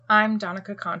I'm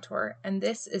Donica Contour, and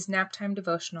this is Naptime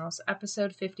Devotionals,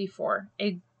 episode 54,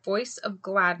 A Voice of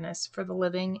Gladness for the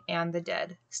Living and the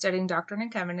Dead, studying Doctrine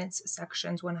and Covenants,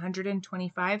 sections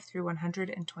 125 through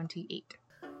 128.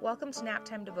 Welcome to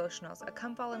Naptime Devotionals, a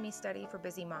come follow me study for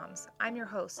busy moms. I'm your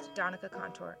host, Donica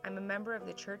Contour. I'm a member of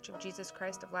the Church of Jesus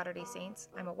Christ of Latter-day Saints.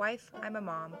 I'm a wife, I'm a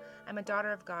mom, I'm a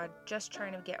daughter of God, just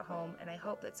trying to get home, and I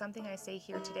hope that something I say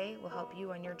here today will help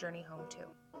you on your journey home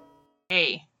too.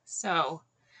 Hey, so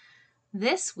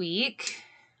this week,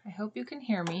 I hope you can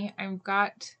hear me. I've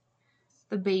got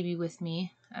the baby with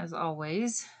me, as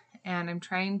always, and I'm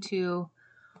trying to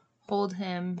hold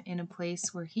him in a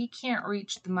place where he can't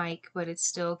reach the mic, but it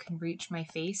still can reach my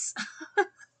face.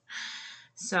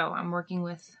 So I'm working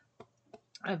with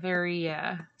a very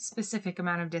specific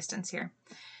amount of distance here.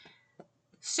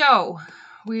 So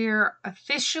we're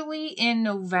officially in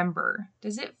November.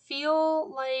 Does it feel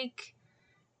like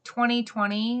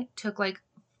 2020 took like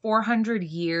 400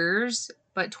 years,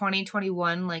 but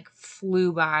 2021 like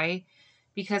flew by?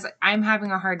 Because I'm having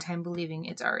a hard time believing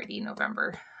it's already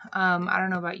November. I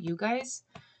don't know about you guys,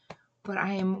 but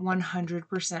I am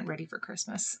 100% ready for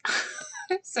Christmas.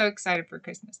 I'm so excited for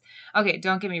Christmas. Okay,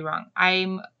 don't get me wrong.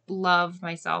 I love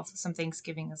myself some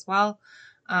Thanksgiving as well,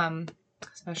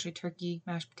 especially turkey,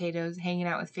 mashed potatoes, hanging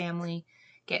out with family,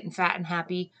 getting fat and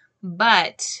happy.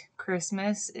 But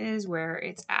Christmas is where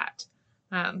it's at.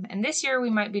 And this year we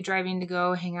might be driving to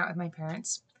go hang out with my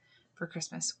parents for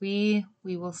Christmas. We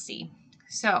will see.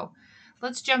 So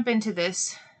let's jump into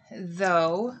this,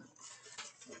 though.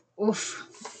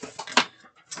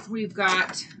 We've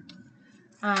got,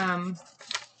 I'm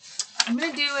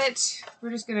going to do it.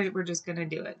 We're just going to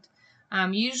do it.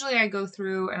 Usually I go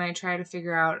through and I try to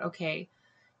figure out, okay,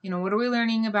 what are we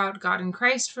learning about God and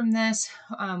Christ from this?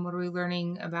 What are we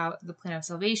learning about the plan of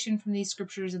salvation from these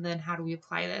scriptures? And then how do we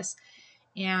apply this?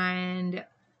 And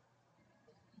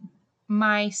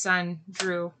my son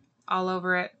drew all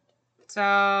over it.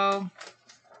 So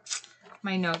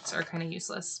my notes are kind of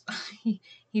useless.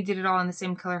 He did it all in the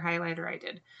same color highlighter I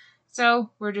did. So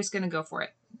we're just going to go for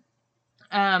it.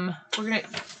 We're going to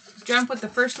jump with the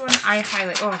first one I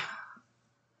highlighted.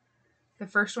 The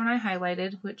first one I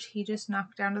highlighted, which he just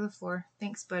knocked down to the floor.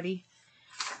 Thanks, buddy.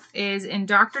 Is in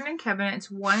Doctrine and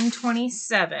Covenants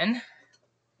 127.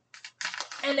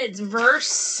 And it's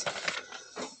verse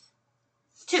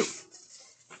 2.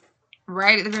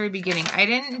 Right at the very beginning. I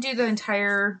didn't do the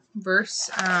entire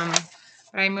verse, but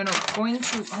I'm going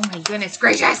to, oh my goodness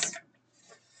gracious.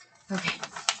 Okay.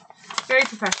 Very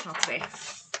professional today.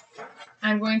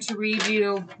 I'm going to read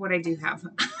you what I do have.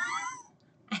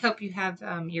 I hope you have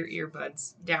your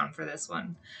earbuds down for this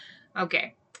one.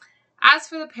 Okay. As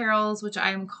for the perils which I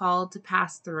am called to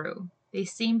pass through, they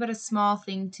seem but a small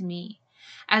thing to me,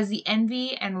 as the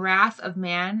envy and wrath of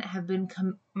man have been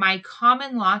my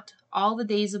common lot all the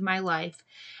days of my life,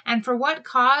 and for what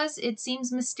cause it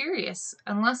seems mysterious,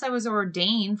 unless I was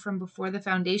ordained from before the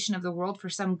foundation of the world for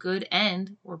some good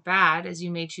end, or bad, as you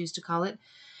may choose to call it.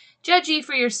 Judge ye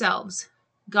for yourselves.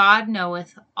 God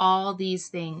knoweth all these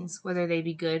things, whether they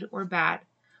be good or bad.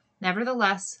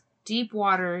 Nevertheless, deep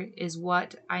water is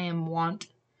what I am wont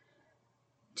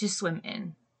to swim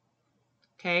in.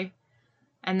 Okay?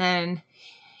 And then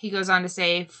he goes on to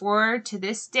say, for to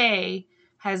this day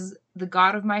has the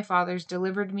God of my fathers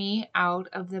delivered me out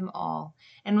of them all,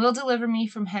 and will deliver me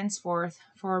from henceforth.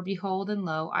 For behold, and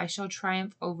lo, I shall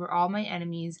triumph over all my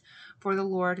enemies, for the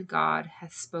Lord God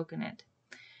hath spoken it.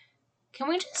 Can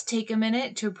we just take a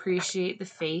minute to appreciate the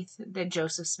faith that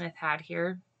Joseph Smith had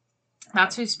here?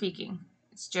 That's who's speaking.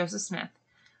 It's Joseph Smith.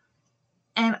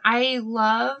 And I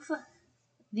love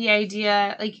the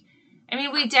idea,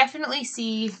 we definitely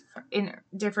see in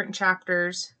different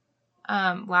chapters,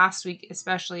 last week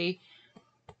especially,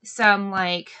 some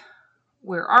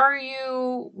where are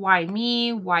you? Why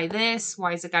me? Why this?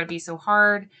 Why is it got to be so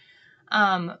hard?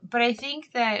 But I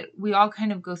think that we all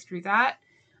kind of go through that.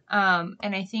 And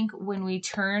I think when we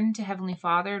turn to Heavenly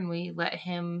Father and we let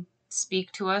Him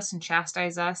speak to us and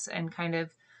chastise us and kind of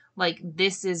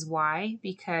this is why,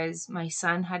 because my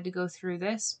son had to go through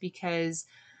this, because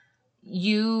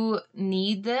you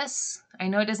need this. I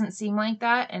know it doesn't seem like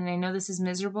that, and I know this is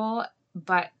miserable,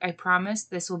 but I promise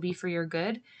this will be for your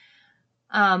good.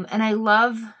 And I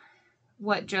love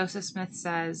what Joseph Smith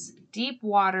says. Deep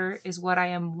water is what I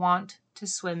am wont to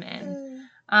swim in.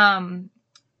 And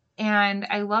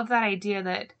I love that idea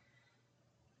that,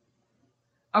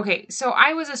 okay, so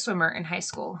I was a swimmer in high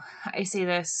school. I say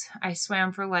this, I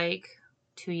swam for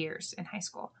 2 years in high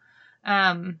school.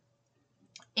 And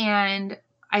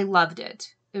I loved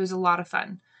it. It was a lot of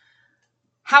fun.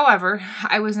 However,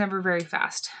 I was never very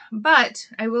fast. But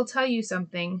I will tell you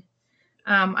something.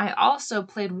 I also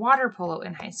played water polo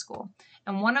in high school.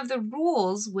 And one of the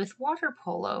rules with water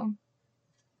polo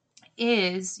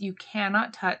is you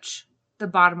cannot touch the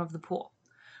bottom of the pool,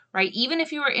 right? Even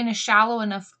if you are in a shallow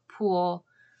enough pool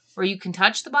where you can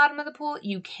touch the bottom of the pool,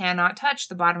 you cannot touch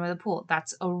the bottom of the pool.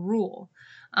 That's a rule.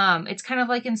 It's kind of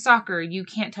like in soccer. You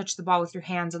can't touch the ball with your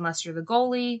hands unless you're the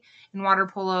goalie. In water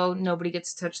polo, nobody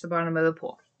gets to touch the bottom of the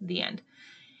pool. The end.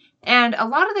 And a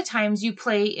lot of the times you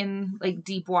play in like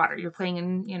deep water. You're playing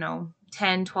in,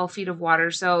 10, 12 feet of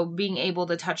water. So being able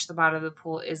to touch the bottom of the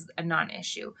pool is a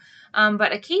non-issue.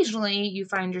 But occasionally you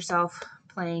find yourself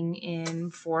playing in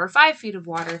 4 or 5 feet of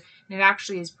water. And it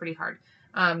actually is pretty hard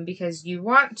because you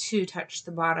want to touch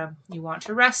the bottom. You want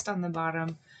to rest on the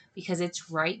bottom because it's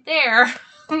right there,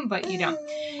 but you don't.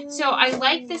 So I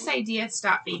like this idea.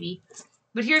 Stop, baby.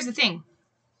 But here's the thing.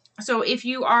 So if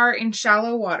you are in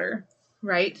shallow water,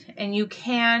 right, and you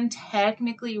can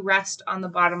technically rest on the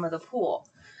bottom of the pool,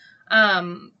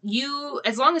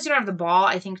 as long as you don't have the ball,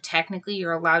 I think technically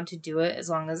you're allowed to do it as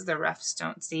long as the refs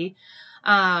don't see.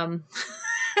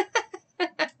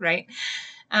 Right?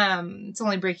 It's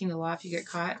only breaking the law if you get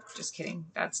caught. Just kidding.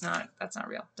 That's not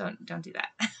real. Don't do that.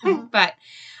 But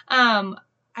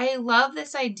I love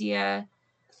this idea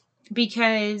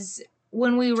because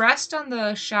when we rest on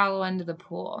the shallow end of the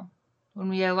pool, when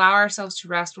we allow ourselves to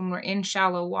rest, when we're in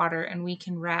shallow water and we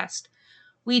can rest,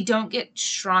 we don't get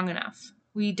strong enough.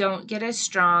 We don't get as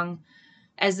strong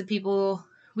as the people.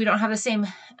 We don't have the same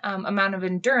amount of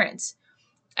endurance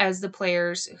as the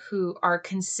players who are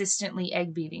consistently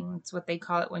egg beating. That's what they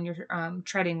call it when you're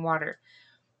treading water.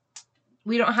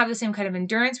 We don't have the same kind of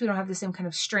endurance. We don't have the same kind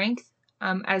of strength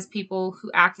as people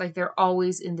who act like they're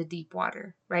always in the deep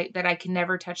water, right? That I can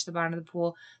never touch the bottom of the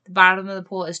pool. The bottom of the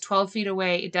pool is 12 feet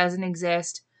away. It doesn't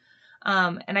exist.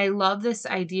 And I love this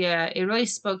idea. It really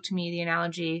spoke to me, the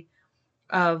analogy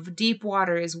of deep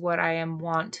water is what I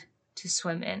want to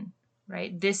swim in,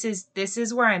 right? This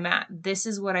is where I'm at. This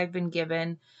is what I've been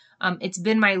given. It's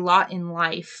been my lot in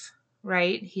life,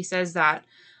 right? He says that.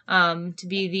 To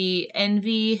be the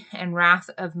envy and wrath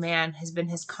of man has been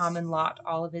his common lot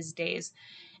all of his days.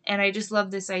 And I just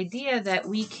love this idea that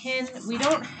we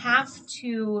don't have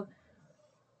to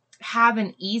have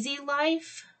an easy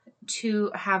life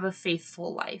to have a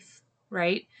faithful life,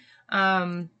 right?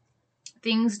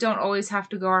 Things don't always have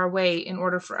to go our way in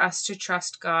order for us to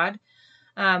trust God.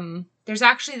 There's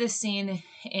actually this scene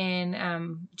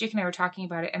in, Jake and I were talking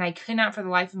about it, and I could not for the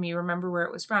life of me remember where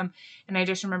it was from. And I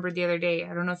just remembered the other day.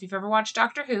 I don't know if you've ever watched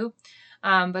Doctor Who,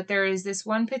 but there is this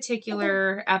one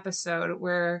particular episode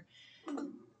where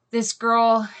this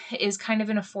girl is kind of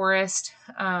in a forest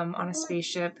on a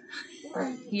spaceship.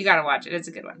 You gotta watch it. It's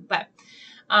a good one. But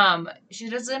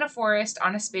she's in a forest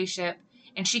on a spaceship,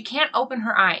 and she can't open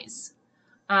her eyes.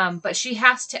 But she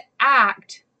has to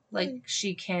act like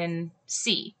she can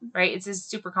see, right? It's a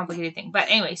super complicated thing. But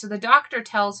anyway, so the doctor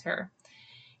tells her,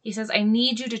 he says, I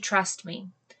need you to trust me.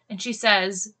 And she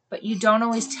says, but you don't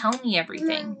always tell me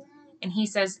everything. And he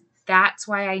says, that's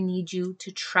why I need you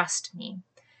to trust me.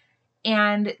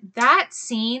 And that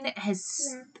scene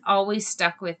has always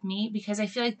stuck with me because I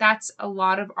feel like that's a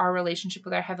lot of our relationship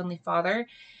with our Heavenly Father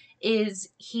is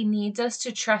he needs us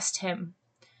to trust him.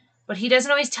 But he doesn't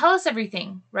always tell us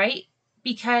everything, right?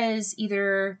 Because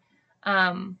either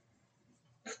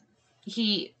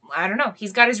he's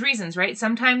got his reasons, right?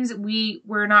 Sometimes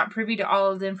we're not privy to all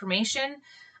of the information.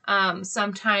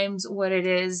 Sometimes what it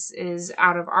is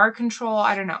out of our control.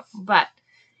 I don't know. But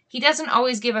he doesn't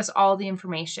always give us all the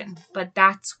information. But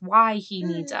that's why he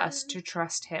needs us to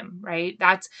trust him, right?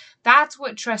 That's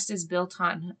what trust is built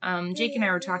on. Jake and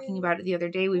I were talking about it the other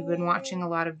day. We've been watching a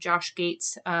lot of Josh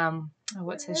Gates.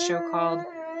 What's his show called?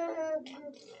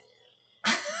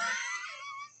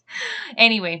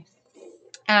 Anyway,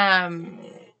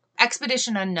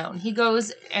 Expedition Unknown. He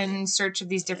goes in search of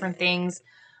these different things.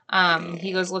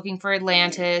 He goes looking for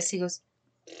Atlantis. He goes...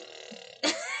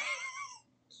 I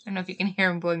don't know if you can hear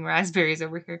him blowing raspberries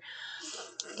over here.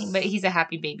 But he's a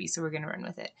happy baby, so we're going to run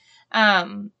with it.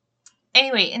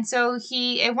 Anyway, and so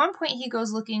at one point he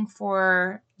goes looking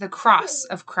for the cross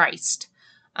of Christ.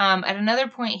 At another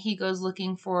point, he goes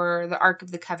looking for the Ark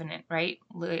of the Covenant, right?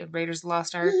 Raiders of the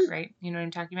Lost Ark, right? You know what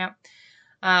I'm talking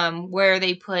about? Where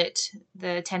they put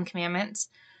the 10 Commandments.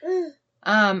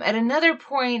 At another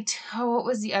point, what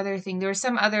was the other thing? There was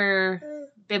some other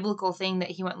biblical thing that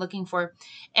he went looking for.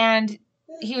 And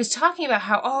he was talking about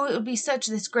how, it would be such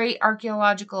this great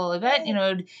archaeological event.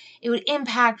 It would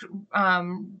impact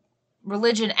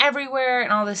religion everywhere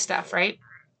and all this stuff, right?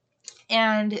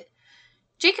 And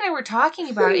Jake and I were talking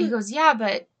about it. He goes, yeah,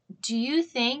 but do you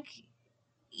think,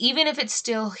 even if it's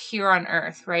still here on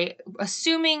earth, right?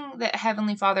 Assuming that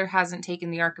Heavenly Father hasn't taken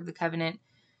the Ark of the Covenant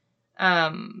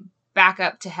back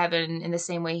up to heaven in the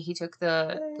same way he took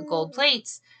the gold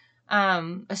plates,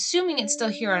 assuming it's still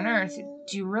here on earth,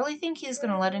 do you really think he's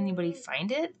going to let anybody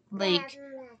find it? Like,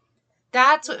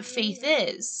 that's what faith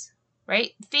is,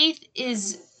 right? Faith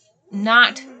is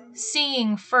not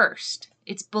seeing first.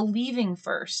 It's believing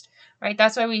first, right?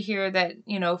 That's why we hear that,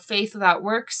 faith without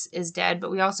works is dead,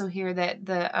 but we also hear that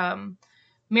the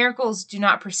miracles do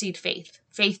not precede faith.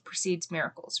 Faith precedes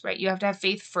miracles, right? You have to have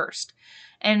faith first.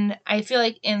 And I feel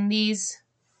like in these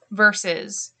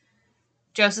verses,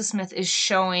 Joseph Smith is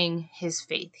showing his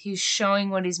faith. He's showing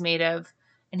what he's made of,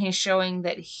 and he's showing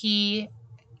that he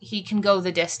can go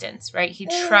the distance, right? He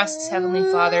trusts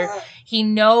Heavenly Father. He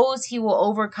knows he will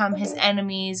overcome his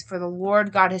enemies, for the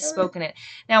Lord God has spoken it.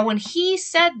 Now, when he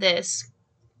said this,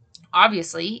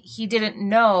 obviously, he didn't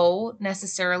know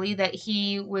necessarily that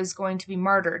he was going to be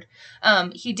martyred.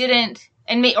 He didn't,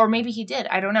 or maybe he did,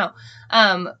 I don't know.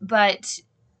 But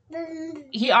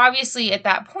he obviously, at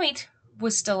that point,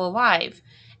 was still alive.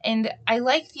 And I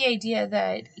like the idea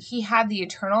that he had the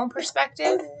eternal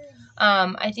perspective.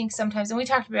 I think sometimes, and we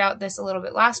talked about this a little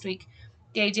bit last week,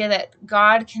 the idea that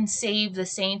God can save the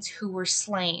saints who were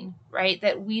slain, right?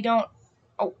 That we don't,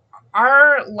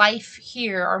 our life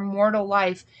here, our mortal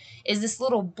life, is this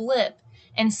little blip.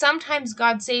 And sometimes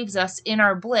God saves us in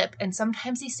our blip, and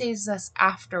sometimes he saves us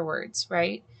afterwards,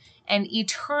 right? And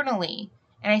eternally.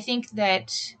 And I think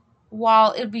that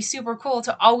while it would be super cool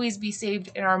to always be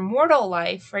saved in our mortal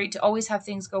life, right, to always have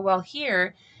things go well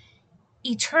here,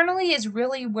 eternally is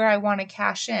really where I want to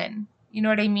cash in. You know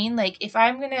what I mean? Like, if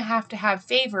I'm going to have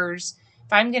favors,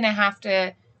 if I'm going to have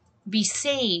to be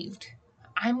saved,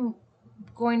 I'm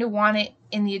going to want it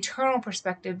in the eternal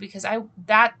perspective, because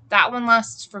that one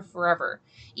lasts for forever.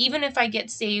 Even if I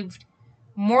get saved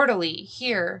mortally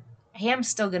here, I am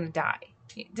still going to die.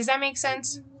 Does that make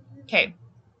sense? Okay.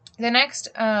 The next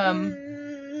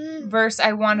verse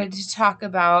I wanted to talk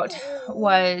about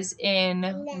was in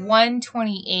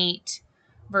 128,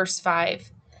 verse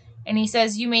 5. And he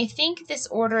says, "You may think this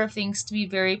order of things to be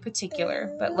very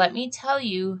particular, but let me tell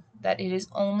you that it is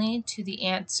only to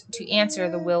answer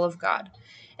the will of God."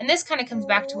 And this kind of comes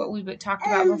back to what we've talked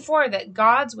about before, that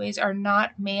God's ways are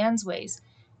not man's ways.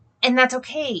 And that's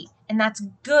okay. And that's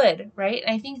good, right?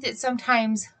 And I think that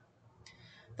sometimes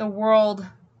the world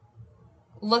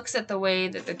looks at the way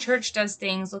that the church does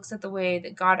things, looks at the way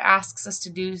that God asks us to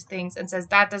do things, and says,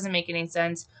 that doesn't make any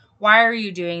sense. Why are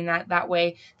you doing that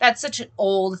way? That's such an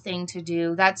old thing to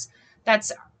do. That's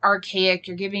archaic.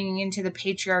 You're giving into the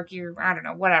patriarchy, or I don't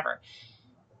know, whatever.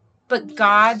 But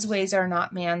God's ways are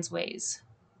not man's ways.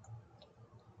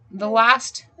 The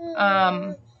last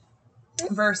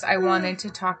verse I wanted to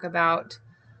talk about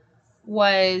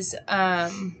was,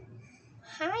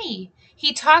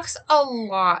 he talks a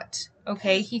lot,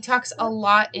 okay? He talks a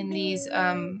lot in these,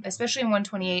 especially in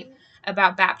 128,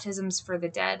 about baptisms for the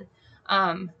dead,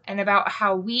 and about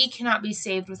how we cannot be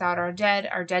saved without our dead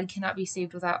cannot be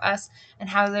saved without us, and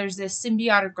how there's this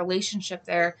symbiotic relationship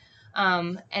there.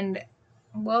 And,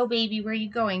 whoa, baby, where are you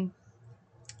going?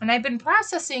 And I've been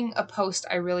processing a post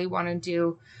I really want to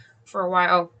do for a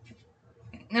while,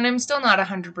 and I'm still not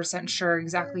 100% sure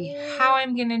exactly how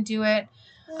I'm going to do it.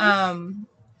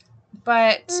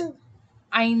 But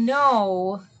I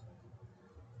know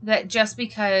that just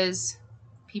because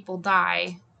people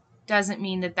die doesn't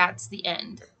mean that that's the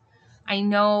end. I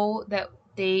know that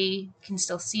they can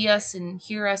still see us and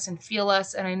hear us and feel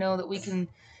us, and I know that we can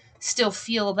still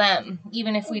feel them,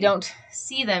 even if we don't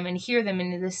see them and hear them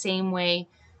in the same way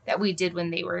that we did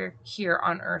when they were here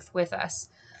on earth with us.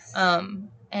 And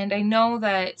I know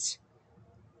that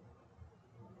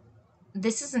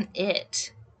this isn't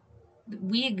it.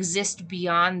 We exist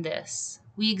beyond this.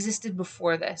 We existed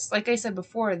before this. Like I said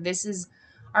before,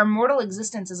 our mortal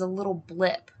existence is a little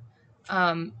blip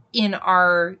in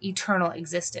our eternal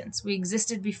existence. We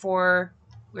existed before.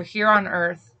 We're here on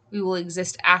earth. We will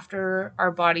exist after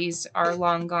our bodies are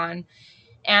long gone.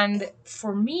 And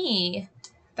for me,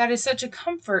 that is such a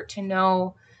comfort to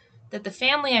know that the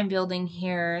family I'm building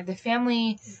here, the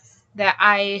family that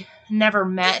I never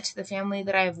met, the family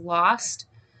that I have lost,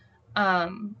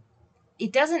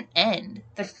 it doesn't end.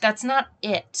 That's not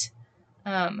it.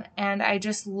 And I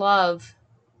just love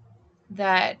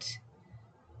that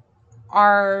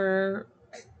our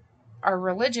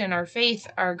religion, our faith,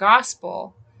 our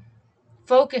gospel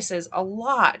focuses a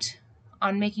lot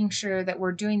on making sure that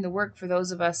we're doing the work for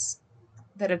those of us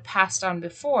that have passed on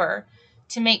before,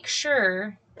 to make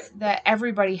sure that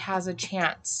everybody has a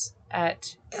chance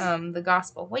at the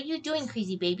gospel. What are you doing,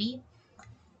 crazy baby?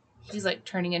 He's like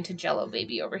turning into Jello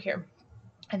baby over here.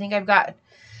 I think I've got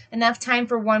enough time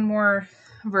for one more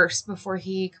verse before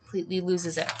he completely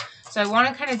loses it. So I want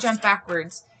to kind of jump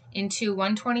backwards into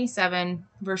 127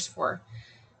 verse 4.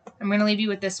 I'm going to leave you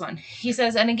with this one. He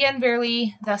says, "And again,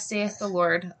 verily, thus saith the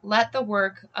Lord, let the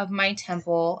work of my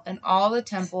temple and all the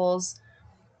temples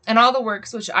and all the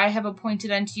works which I have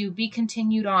appointed unto you be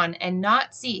continued on, and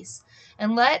not cease.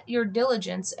 And let your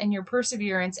diligence and your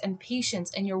perseverance and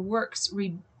patience and your works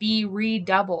be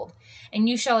redoubled. And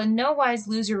you shall in no wise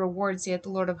lose your reward, saith the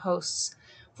Lord of hosts.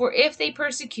 For if they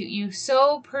persecute you,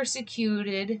 so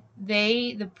persecuted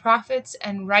they the prophets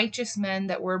and righteous men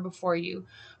that were before you.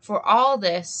 For all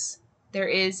this there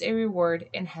is a reward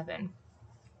in heaven."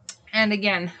 And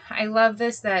again, I love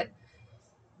this, that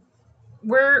if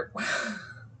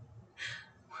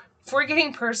we're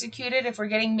getting persecuted, if we're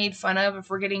getting made fun of, if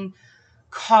we're getting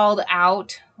called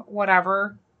out,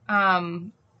 whatever,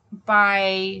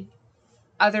 by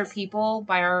other people,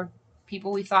 by our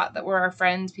people we thought that were our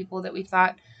friends, people that we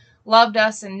thought loved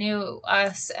us and knew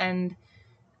us, and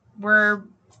we're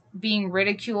being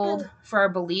ridiculed for our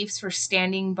beliefs, for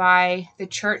standing by the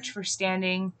church, for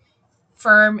standing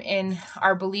firm in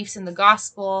our beliefs in the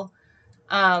gospel,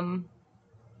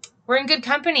 we're in good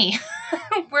company.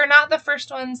 We're not the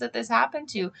first ones that this happened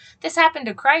to. This happened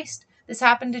to Christ. This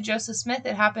happened to Joseph Smith.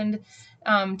 It happened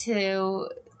to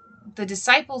the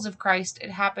disciples of Christ.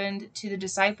 It happened to the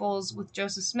disciples with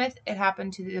Joseph Smith. It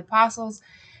happened to the apostles.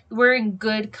 We're in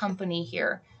good company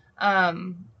here.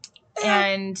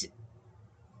 And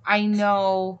I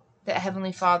know that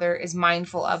Heavenly Father is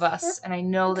mindful of us, and I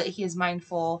know that He is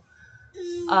mindful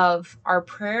of our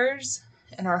prayers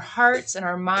and our hearts and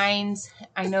our minds.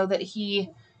 I know that He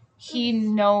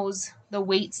knows the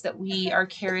weights that we are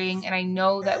carrying, and I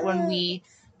know that when we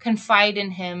confide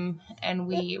in Him and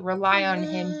we rely on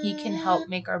Him, He can help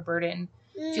make our burden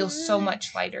feel so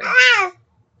much lighter.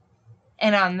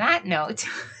 And on that note,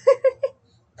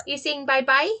 you saying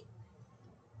bye-bye?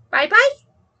 Bye-bye?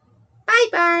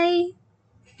 Bye-bye.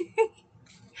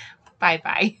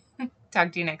 Bye-bye.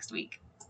 Talk to you next week.